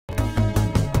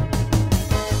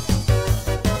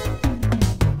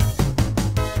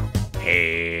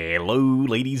Hello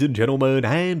ladies and gentlemen,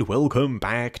 and welcome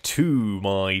back to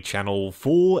my channel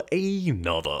for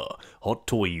another Hot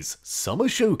Toys Summer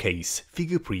Showcase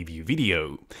figure preview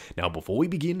video. Now before we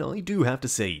begin, I do have to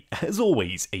say, as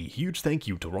always, a huge thank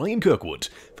you to Ryan Kirkwood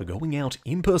for going out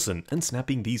in person and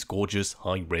snapping these gorgeous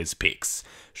high-res pics.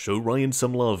 Show Ryan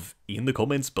some love in the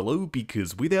comments below,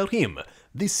 because without him,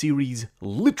 this series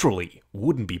literally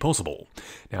wouldn't be possible.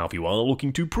 Now, if you are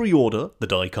looking to pre-order the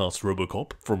Diecast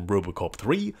Robocop from Robocop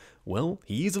 3, well,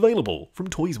 he is available from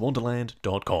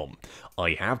toyswonderland.com.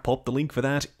 I have popped the link for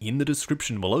that in the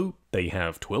description below. They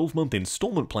have 12-month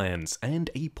installment plans and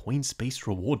a points-based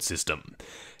reward system.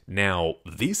 Now,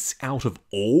 this, out of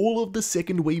all of the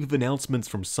second wave of announcements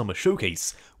from Summer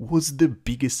Showcase, was the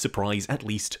biggest surprise, at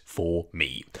least for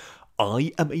me.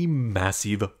 I am a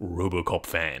massive Robocop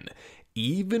fan.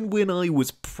 Even when I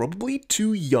was probably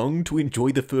too young to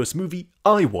enjoy the first movie,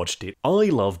 I watched it, I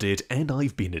loved it, and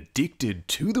I've been addicted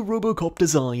to the Robocop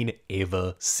design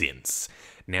ever since.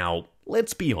 Now,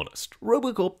 let's be honest,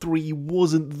 Robocop 3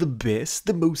 wasn't the best,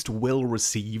 the most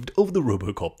well-received of the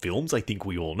Robocop films, I think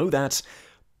we all know that,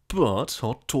 but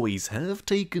Hot Toys have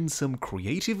taken some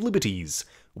creative liberties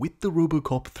with the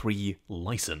Robocop 3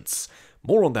 license.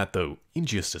 More on that though in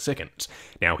just a second.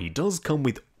 Now, he does come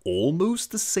with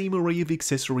almost the same array of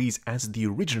accessories as the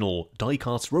original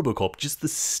Diecast Robocop, just the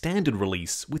standard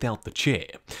release without the chair.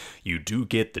 You do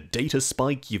get the data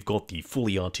spike, you've got the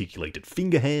fully articulated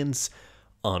finger hands.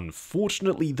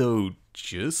 Unfortunately though,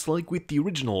 just like with the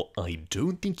original, I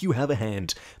don't think you have a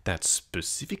hand that's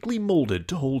specifically molded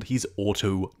to hold his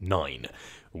Auto 9,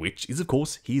 which is of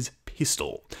course his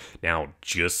pistol. Now,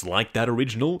 just like that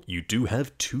original, you do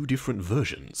have two different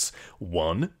versions.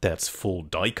 One that's full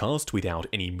diecast without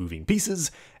any moving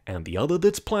pieces, and the other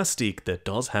that's plastic that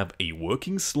does have a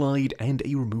working slide and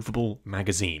a removable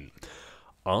magazine.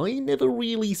 I never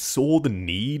really saw the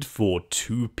need for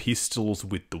two pistols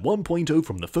with the 1.0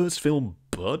 from the first film,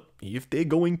 but if they're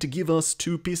going to give us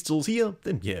two pistols here,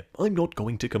 then yeah, I'm not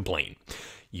going to complain.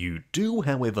 You do,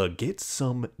 however, get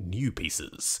some new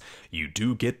pieces. You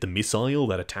do get the missile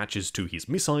that attaches to his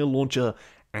missile launcher,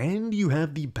 and you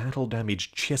have the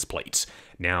battle-damaged chestplate.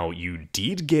 Now, you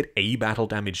did get a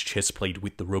battle-damaged chestplate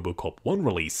with the Robocop 1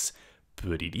 release,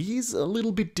 but it is a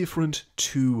little bit different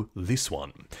to this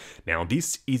one. Now,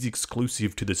 this is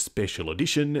exclusive to the special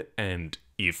edition, and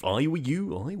if I were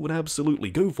you, I would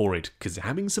absolutely go for it, because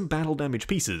having some battle damage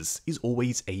pieces is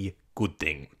always a good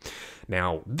thing.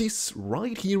 Now, this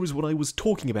right here is what I was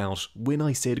talking about when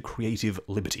I said creative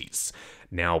liberties.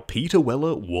 Now, Peter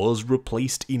Weller was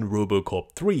replaced in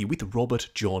Robocop 3 with Robert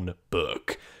John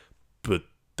Burke, but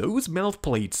those mouth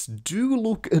plates do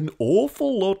look an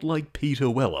awful lot like Peter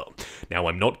Weller. Now,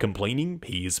 I'm not complaining,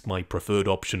 he is my preferred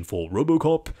option for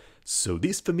Robocop, so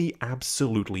this for me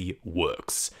absolutely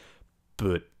works.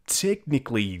 But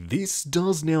technically, this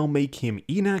does now make him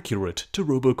inaccurate to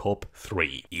Robocop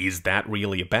 3. Is that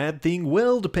really a bad thing?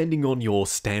 Well, depending on your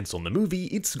stance on the movie,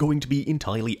 it's going to be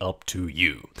entirely up to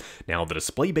you. Now, the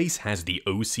display base has the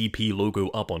OCP logo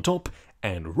up on top,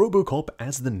 and Robocop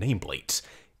as the nameplate.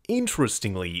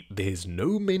 Interestingly, there's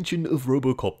no mention of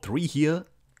Robocop 3 here,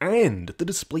 and the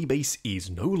display base is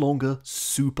no longer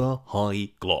super high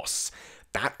gloss.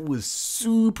 That was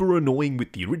super annoying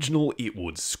with the original. It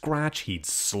would scratch, he'd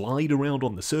slide around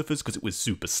on the surface because it was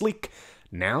super slick.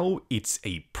 Now it's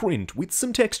a print with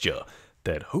some texture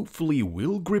that hopefully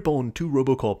will grip on to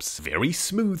Robocop's very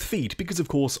smooth feet, because of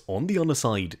course on the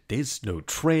underside there's no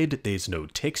tread, there's no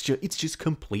texture, it's just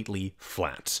completely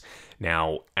flat.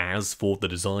 Now, as for the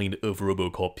design of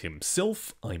Robocop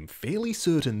himself, I'm fairly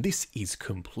certain this is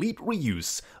complete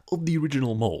reuse of the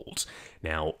original mold.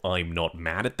 Now, I'm not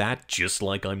mad at that, just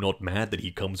like I'm not mad that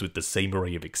he comes with the same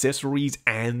array of accessories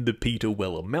and the Peter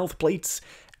Weller mouthplates.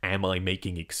 Am I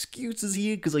making excuses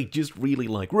here because I just really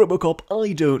like Robocop?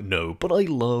 I don't know, but I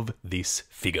love this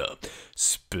figure.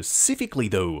 Specifically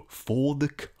though, for the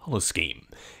color scheme.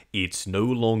 It's no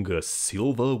longer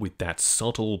silver with that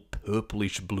subtle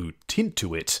purplish blue tint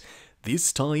to it.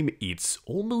 This time it's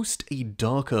almost a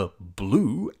darker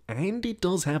blue, and it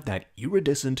does have that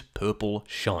iridescent purple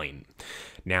shine.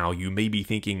 Now you may be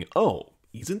thinking, oh,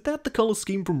 isn't that the color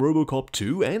scheme from Robocop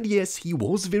 2? And yes, he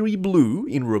was very blue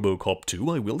in Robocop 2,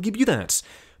 I will give you that.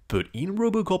 But in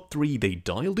Robocop 3, they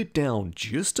dialed it down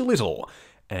just a little,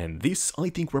 and this, I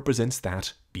think, represents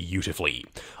that beautifully.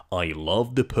 I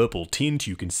love the purple tint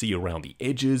you can see around the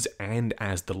edges and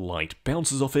as the light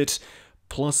bounces off it.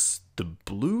 Plus, the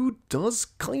blue does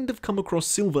kind of come across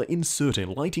silver in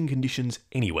certain lighting conditions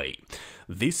anyway.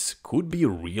 This could be a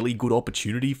really good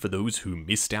opportunity for those who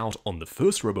missed out on the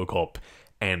first Robocop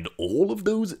And all of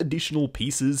those additional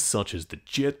pieces, such as the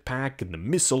jetpack and the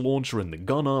missile launcher and the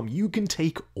gun arm, you can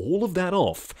take all of that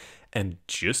off and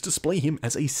just display him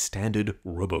as a standard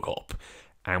Robocop.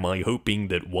 Am I hoping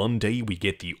that one day we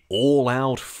get the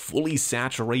all-out, fully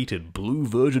saturated blue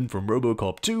version from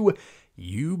Robocop 2?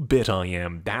 You bet I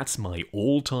am. That's my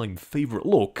all-time favorite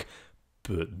look.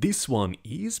 But this one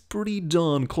is pretty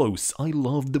darn close. I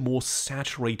love the more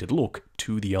saturated look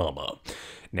to the armor.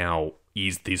 Now,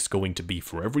 is this going to be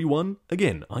for everyone?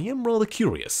 Again, I am rather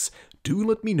curious. Do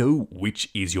let me know which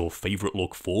is your favorite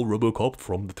look for Robocop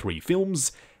from the 3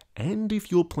 films, and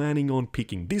if you're planning on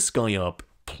picking this guy up,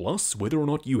 plus whether or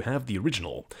not you have the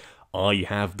original. I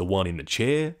have the one in the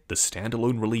chair, the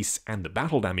standalone release, and the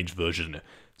battle damage version.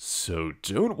 So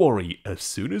don't worry, as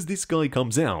soon as this guy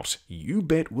comes out, you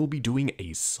bet we'll be doing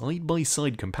a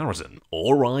side-by-side comparison.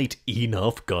 Alright,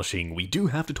 enough gushing, we do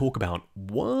have to talk about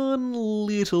one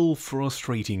little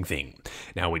frustrating thing.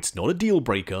 Now, it's not a deal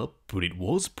breaker, but it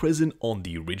was present on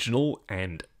the original,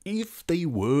 and if they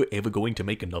were ever going to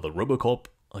make another Robocop,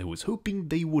 I was hoping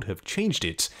they would have changed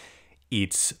it.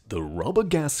 It's the rubber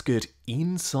gasket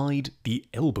inside the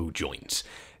elbow joint.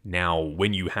 Now,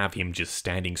 when you have him just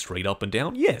standing straight up and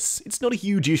down, yes, it's not a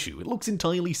huge issue. It looks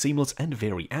entirely seamless and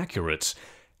very accurate.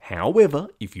 However,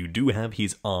 if you do have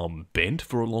his arm bent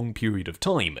for a long period of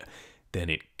time, then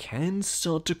it can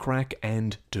start to crack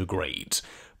and degrade.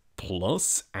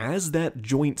 Plus, as that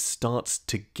joint starts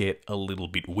to get a little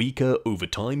bit weaker over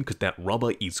time because that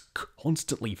rubber is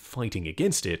constantly fighting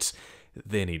against it,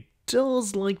 then it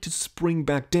does like to spring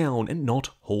back down and not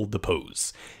hold the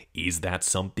pose. Is that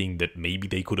something that maybe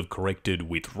they could have corrected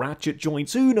with ratchet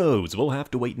joints? Who knows? We'll have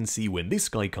to wait and see when this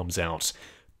guy comes out.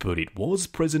 But it was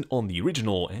present on the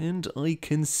original, and I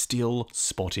can still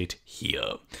spot it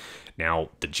here.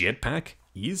 Now, the jetpack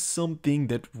is something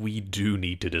that we do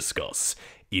need to discuss.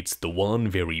 It's the one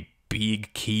very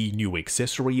big key new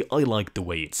accessory. I like the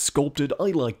way it's sculpted,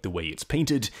 I like the way it's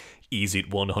painted. Is it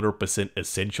 100%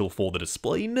 essential for the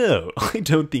display? No, I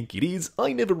don't think it is.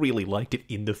 I never really liked it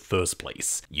in the first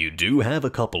place. You do have a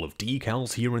couple of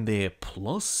decals here and there,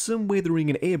 plus some weathering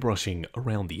and airbrushing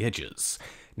around the edges.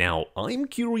 Now, I'm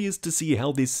curious to see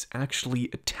how this actually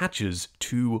attaches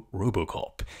to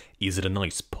Robocop. Is it a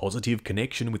nice positive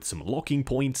connection with some locking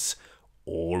points?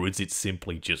 Or is it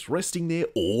simply just resting there,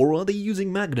 or are they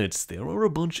using magnets? There are a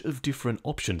bunch of different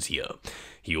options here.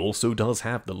 He also does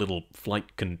have the little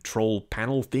flight control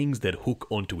panel things that hook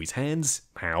onto his hands.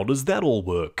 How does that all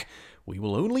work? We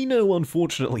will only know,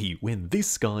 unfortunately, when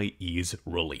this guy is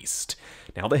released.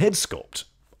 Now, the head sculpt.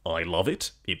 I love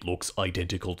it. It looks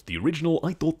identical to the original.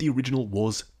 I thought the original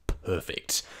was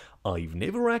perfect. I've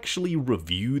never actually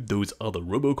reviewed those other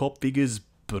Robocop figures,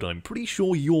 but I'm pretty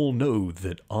sure you all know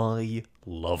that I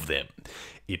love them.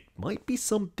 It might be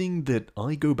something that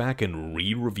I go back and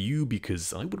re-review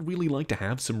because I would really like to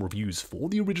have some reviews for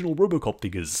the original Robocop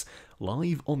figures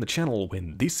live on the channel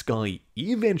when this guy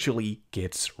eventually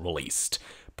gets released.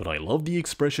 But I love the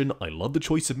expression, I love the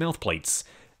choice of mouth plates,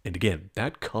 and again,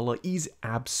 that color is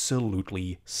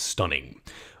absolutely stunning.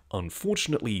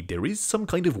 Unfortunately, there is some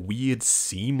kind of weird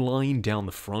seam line down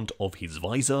the front of his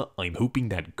visor. I'm hoping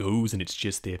that goes and it's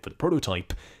just there for the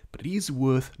prototype, but it is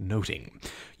worth noting.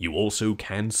 You also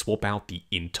can swap out the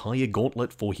entire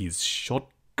gauntlet for his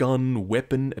shotgun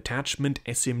weapon attachment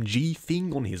SMG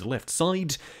thing on his left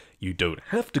side. You don't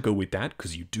have to go with that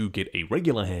because you do get a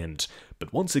regular hand,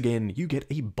 but once again, you get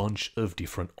a bunch of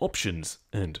different options,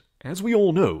 and as we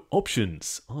all know,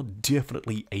 options are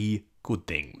definitely a good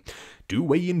thing. Do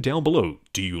weigh in down below.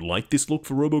 Do you like this look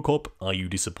for Robocop? Are you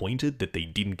disappointed that they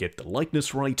didn't get the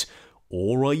likeness right?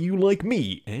 Or are you like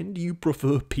me and you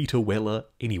prefer Peter Weller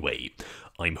anyway?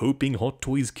 I'm hoping Hot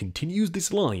Toys continues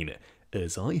this line,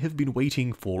 as I have been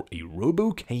waiting for a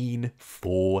Robo-Kane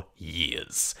for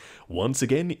years. Once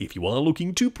again, if you are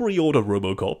looking to pre-order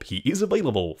Robocop, he is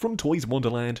available from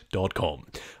toyswonderland.com.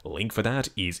 Link for that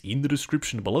is in the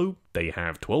description below. They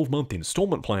have 12-month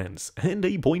installment plans and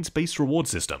a points-based reward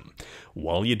system.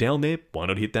 While you're down there, why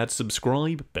not hit that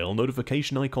subscribe, bell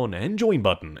notification icon, and join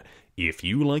button if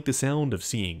you like the sound of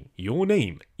seeing your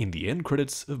name in the end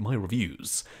credits of my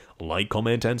reviews. Like,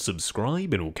 comment, and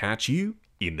subscribe, and we'll catch you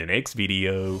in the next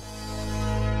video.